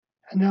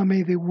And now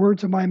may the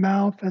words of my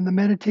mouth and the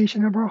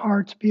meditation of our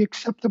hearts be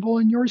acceptable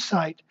in your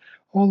sight,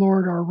 O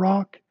Lord, our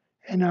rock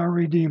and our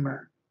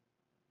Redeemer.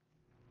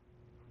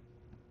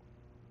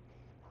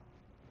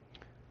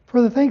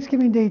 For the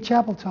Thanksgiving Day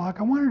Chapel Talk,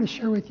 I wanted to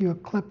share with you a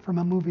clip from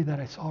a movie that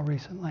I saw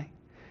recently.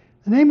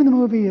 The name of the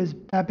movie is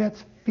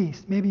Babette's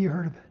Feast. Maybe you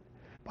heard of it.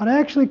 But I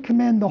actually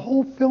commend the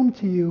whole film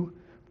to you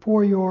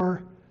for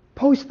your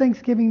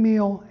post-Thanksgiving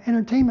meal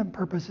entertainment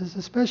purposes,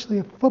 especially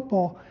if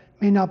football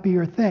may not be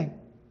your thing.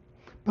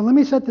 But let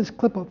me set this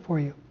clip up for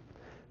you.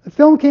 The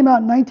film came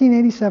out in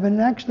 1987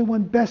 and actually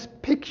won Best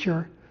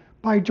Picture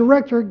by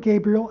director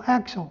Gabriel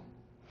Axel.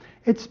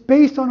 It's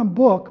based on a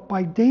book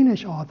by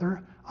Danish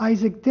author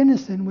Isaac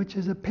Dinesen, which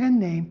is a pen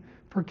name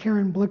for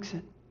Karen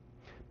Blixen.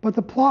 But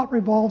the plot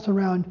revolves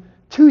around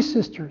two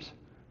sisters,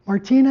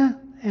 Martina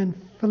and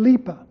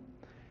Philippa.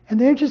 And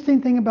the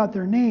interesting thing about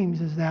their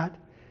names is that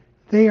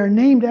they are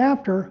named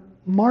after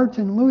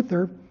Martin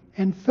Luther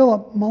and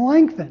Philip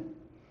Melanchthon.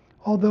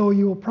 Although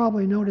you will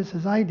probably notice,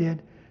 as I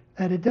did,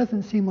 that it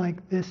doesn't seem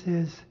like this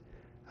is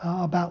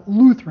about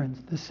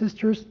Lutherans, the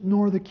sisters,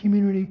 nor the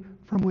community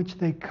from which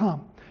they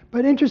come.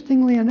 But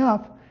interestingly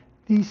enough,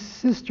 these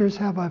sisters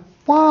have a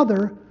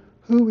father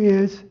who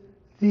is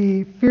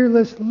the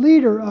fearless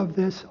leader of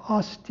this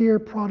austere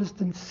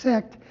Protestant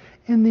sect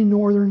in the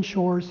northern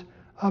shores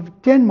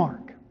of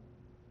Denmark.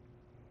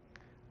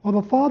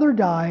 Well, the father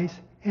dies,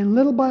 and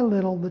little by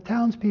little, the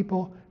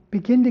townspeople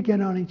begin to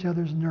get on each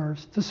other's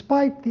nerves,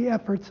 despite the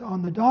efforts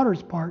on the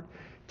daughter's part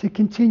to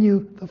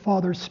continue the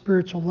father's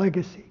spiritual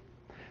legacy.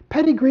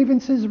 Petty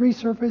grievances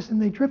resurface,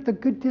 and they drift a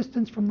good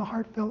distance from the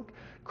heartfelt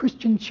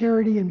Christian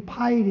charity and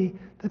piety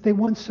that they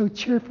once so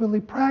cheerfully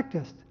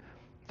practiced.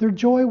 Their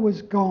joy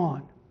was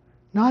gone,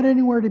 not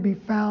anywhere to be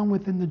found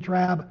within the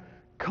drab,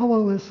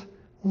 colorless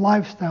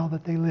lifestyle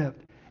that they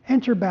lived.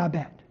 Enter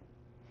Babette.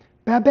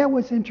 Babette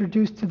was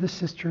introduced to the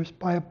sisters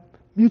by a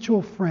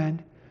mutual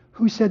friend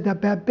who said that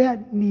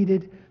Babette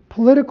needed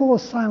political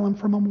asylum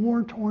from a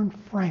war-torn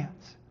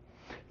France.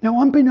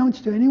 Now,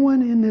 unbeknownst to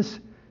anyone in this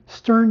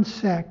stern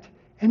sect,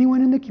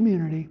 anyone in the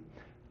community,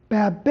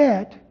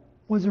 Babette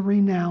was a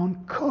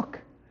renowned cook.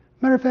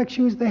 Matter of fact,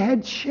 she was the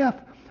head chef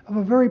of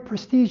a very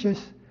prestigious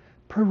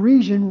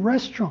Parisian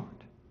restaurant.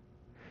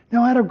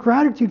 Now, out of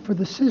gratitude for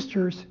the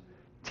sisters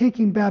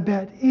taking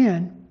Babette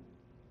in,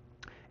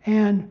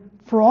 and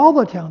for all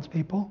the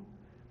townspeople,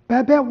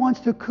 Babette wants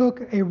to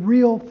cook a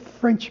real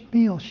French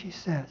meal, she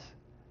says.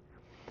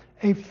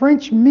 A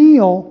French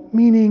meal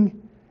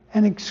meaning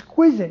an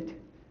exquisite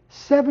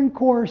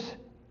 7-course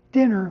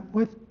dinner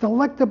with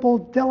delectable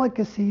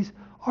delicacies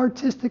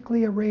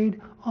artistically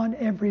arrayed on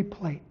every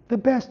plate. The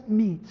best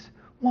meats,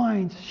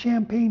 wines,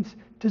 champagnes,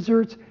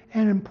 desserts,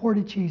 and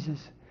imported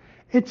cheeses.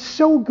 It's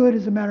so good,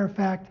 as a matter of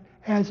fact,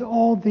 as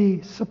all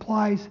the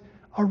supplies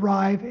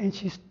arrive and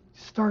she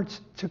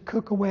starts to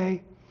cook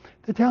away,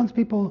 the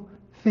townspeople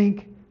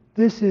think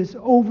this is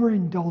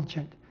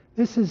overindulgent.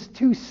 This is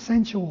too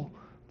sensual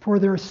for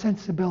their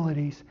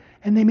sensibilities.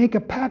 And they make a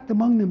pact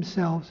among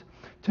themselves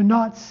to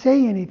not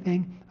say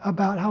anything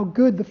about how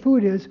good the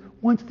food is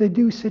once they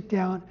do sit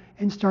down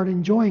and start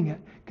enjoying it,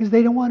 because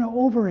they don't want to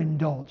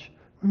overindulge.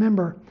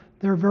 Remember,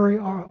 they're very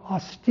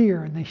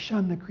austere and they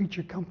shun the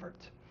creature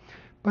comforts.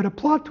 But a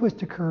plot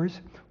twist occurs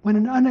when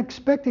an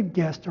unexpected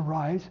guest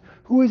arrives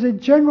who is a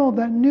general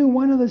that knew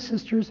one of the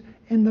sisters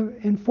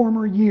in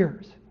former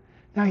years.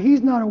 Now,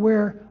 he's not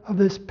aware of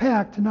this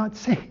pact to not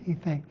say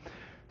anything.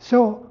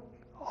 So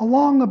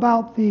along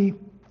about the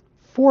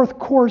 4th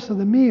course of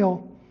the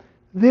meal,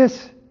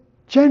 this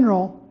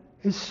general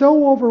is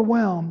so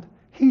overwhelmed,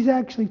 he's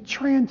actually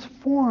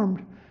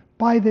transformed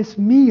by this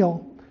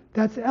meal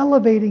that's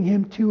elevating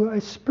him to a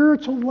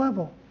spiritual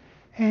level.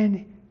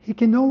 And he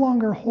can no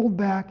longer hold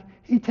back.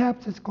 He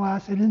taps his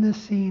glass, and in this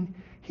scene,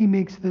 he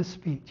makes this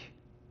speech.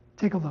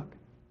 Take a look.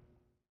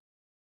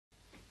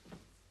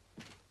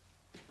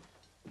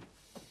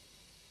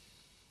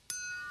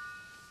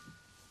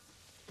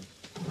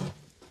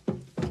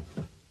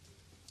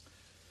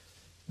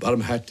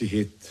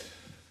 Barmhärtighet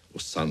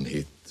och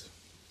sannhet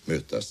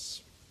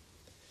mötas.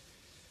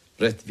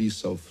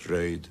 Rättvisa och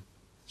fröjd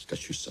ska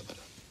kyssa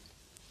varandra.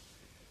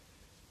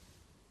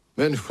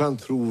 Människan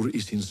tror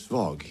i sin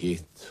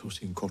svaghet och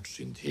sin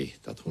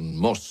kortsynthet att hon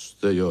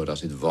måste göra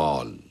sitt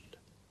val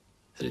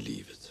här i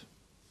livet.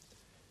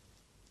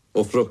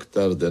 Och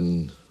fruktar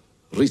den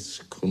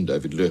risk hon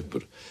därvid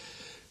löper.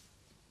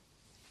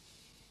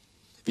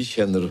 Vi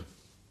känner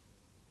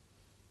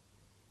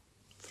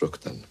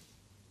fruktan.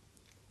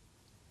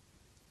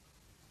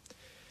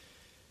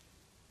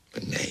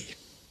 Men nej,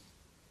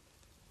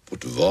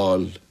 vårt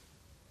val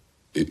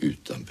är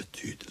utan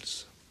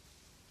betydelse.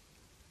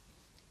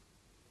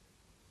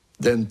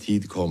 Den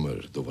tid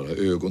kommer då våra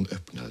ögon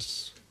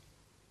öppnas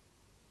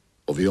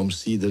och vi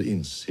omsider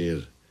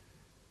inser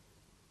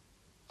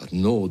att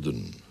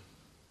nåden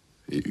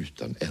är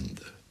utan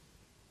ände.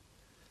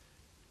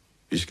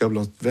 Vi ska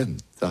blott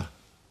vänta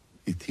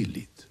i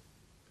tillit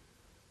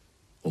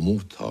och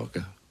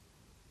mottaga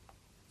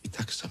i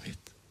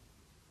tacksamhet.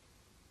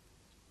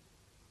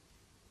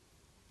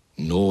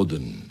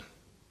 Nåden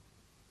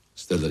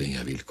ställer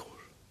inga villkor.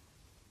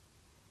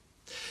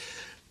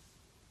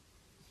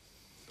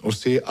 Och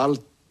se,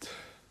 allt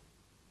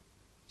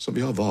som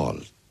vi har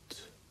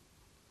valt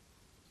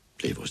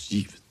blev oss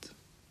givet.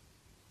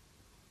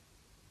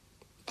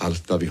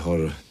 Allt vad vi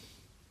har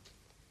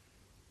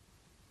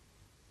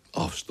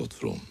avstått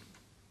från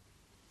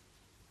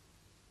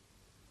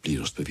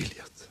blir oss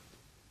beviljat.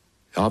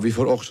 Ja, vi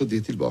får också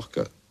det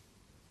tillbaka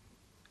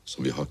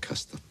som vi har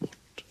kastat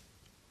bort.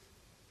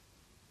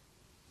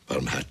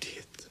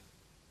 Barmhärtighet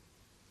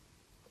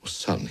och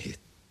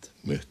sannhet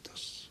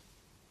mötas.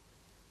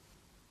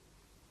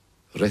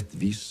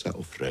 Rättvisa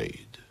och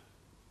fröjd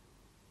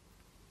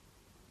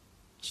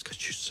ska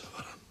kyssa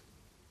varann.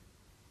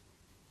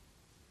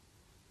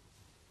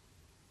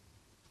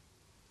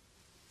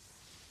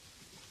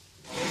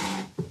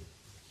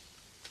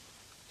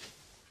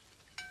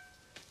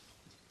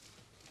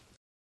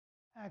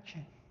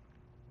 Action.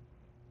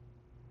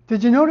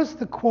 Did you notice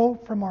the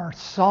quote from our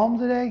psalm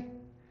today?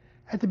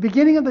 At the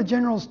beginning of the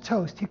general's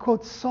toast, he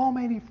quotes Psalm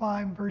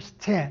 85, verse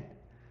 10.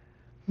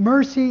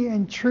 Mercy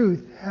and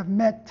truth have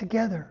met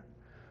together.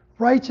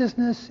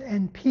 Righteousness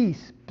and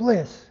peace,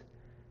 bliss,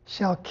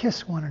 shall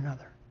kiss one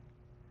another.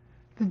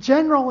 The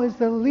general is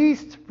the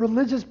least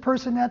religious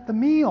person at the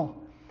meal,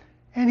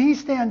 and he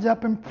stands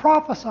up and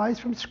prophesies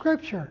from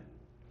Scripture.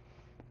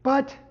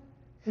 But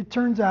it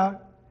turns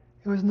out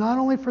it was not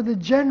only for the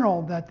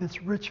general that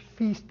this rich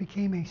feast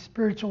became a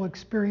spiritual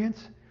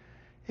experience,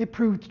 it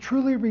proved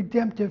truly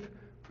redemptive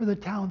for the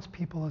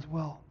townspeople as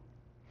well.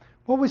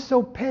 What was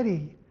so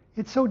petty,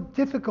 yet so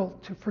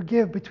difficult to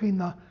forgive between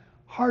the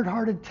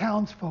hard-hearted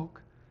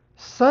townsfolk,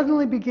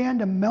 suddenly began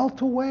to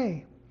melt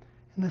away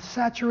in the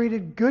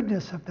saturated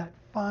goodness of that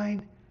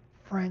fine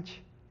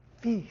French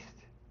feast.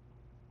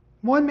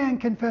 One man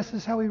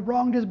confesses how he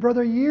wronged his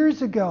brother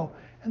years ago,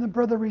 and the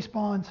brother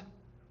responds,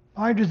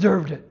 "I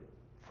deserved it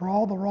for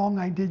all the wrong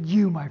I did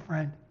you, my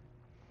friend."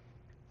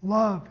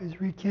 Love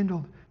is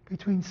rekindled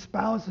between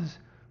spouses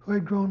who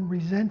had grown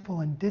resentful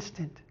and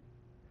distant.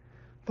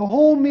 The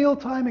whole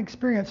mealtime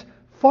experience,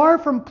 far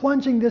from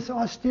plunging this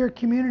austere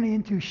community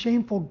into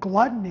shameful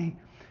gluttony,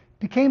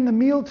 became the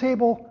meal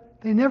table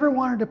they never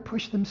wanted to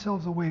push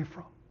themselves away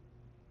from.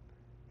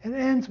 It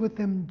ends with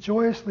them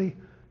joyously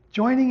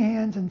joining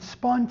hands and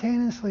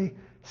spontaneously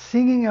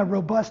singing a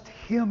robust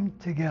hymn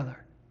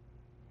together.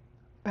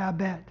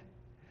 Babette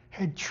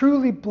had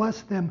truly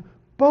blessed them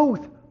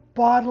both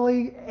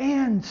bodily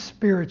and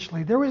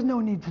spiritually. There was no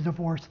need to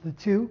divorce the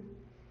two.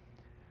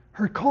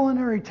 Her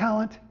culinary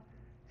talent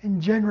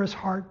and generous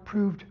heart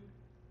proved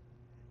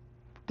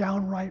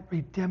downright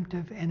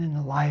redemptive and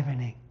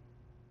enlivening.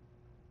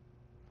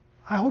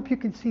 I hope you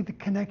can see the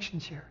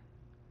connections here.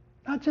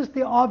 Not just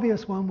the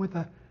obvious one with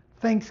a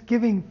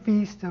Thanksgiving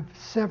feast of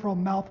several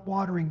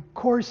mouth-watering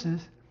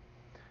courses,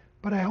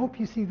 but I hope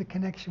you see the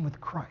connection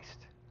with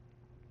Christ.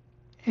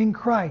 In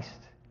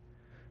Christ,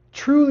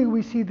 truly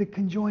we see the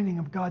conjoining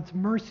of God's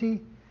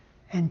mercy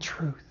and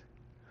truth,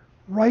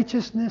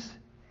 righteousness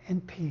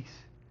and peace,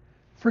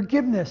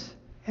 forgiveness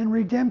and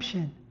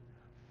redemption,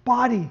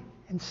 body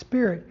and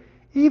spirit,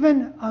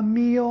 even a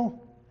meal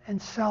and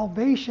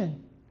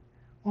salvation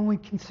when we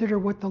consider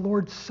what the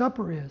Lord's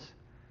Supper is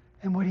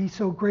and what he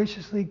so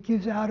graciously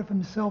gives out of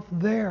himself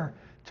there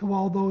to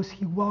all those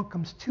he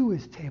welcomes to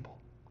his table.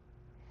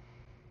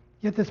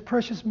 Yet this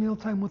precious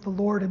mealtime with the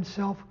Lord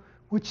himself,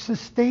 which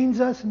sustains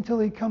us until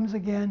he comes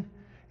again,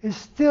 is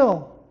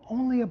still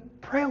only a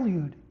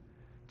prelude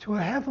to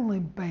a heavenly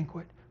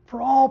banquet for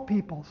all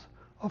peoples,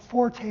 a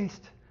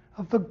foretaste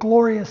of the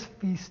glorious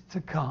feast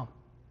to come.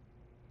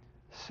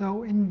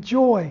 So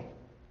enjoy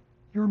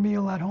your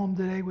meal at home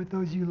today with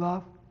those you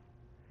love,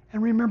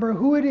 and remember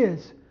who it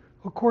is,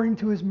 according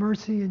to his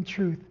mercy and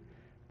truth,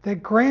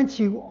 that grants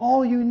you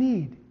all you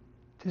need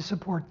to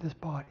support this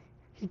body.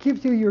 He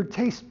gives you your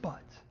taste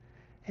buds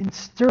and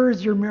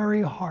stirs your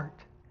merry heart.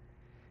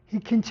 He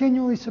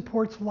continually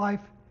supports life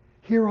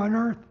here on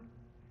earth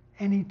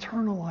and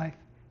eternal life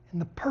in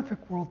the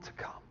perfect world to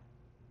come.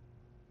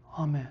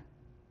 Amen.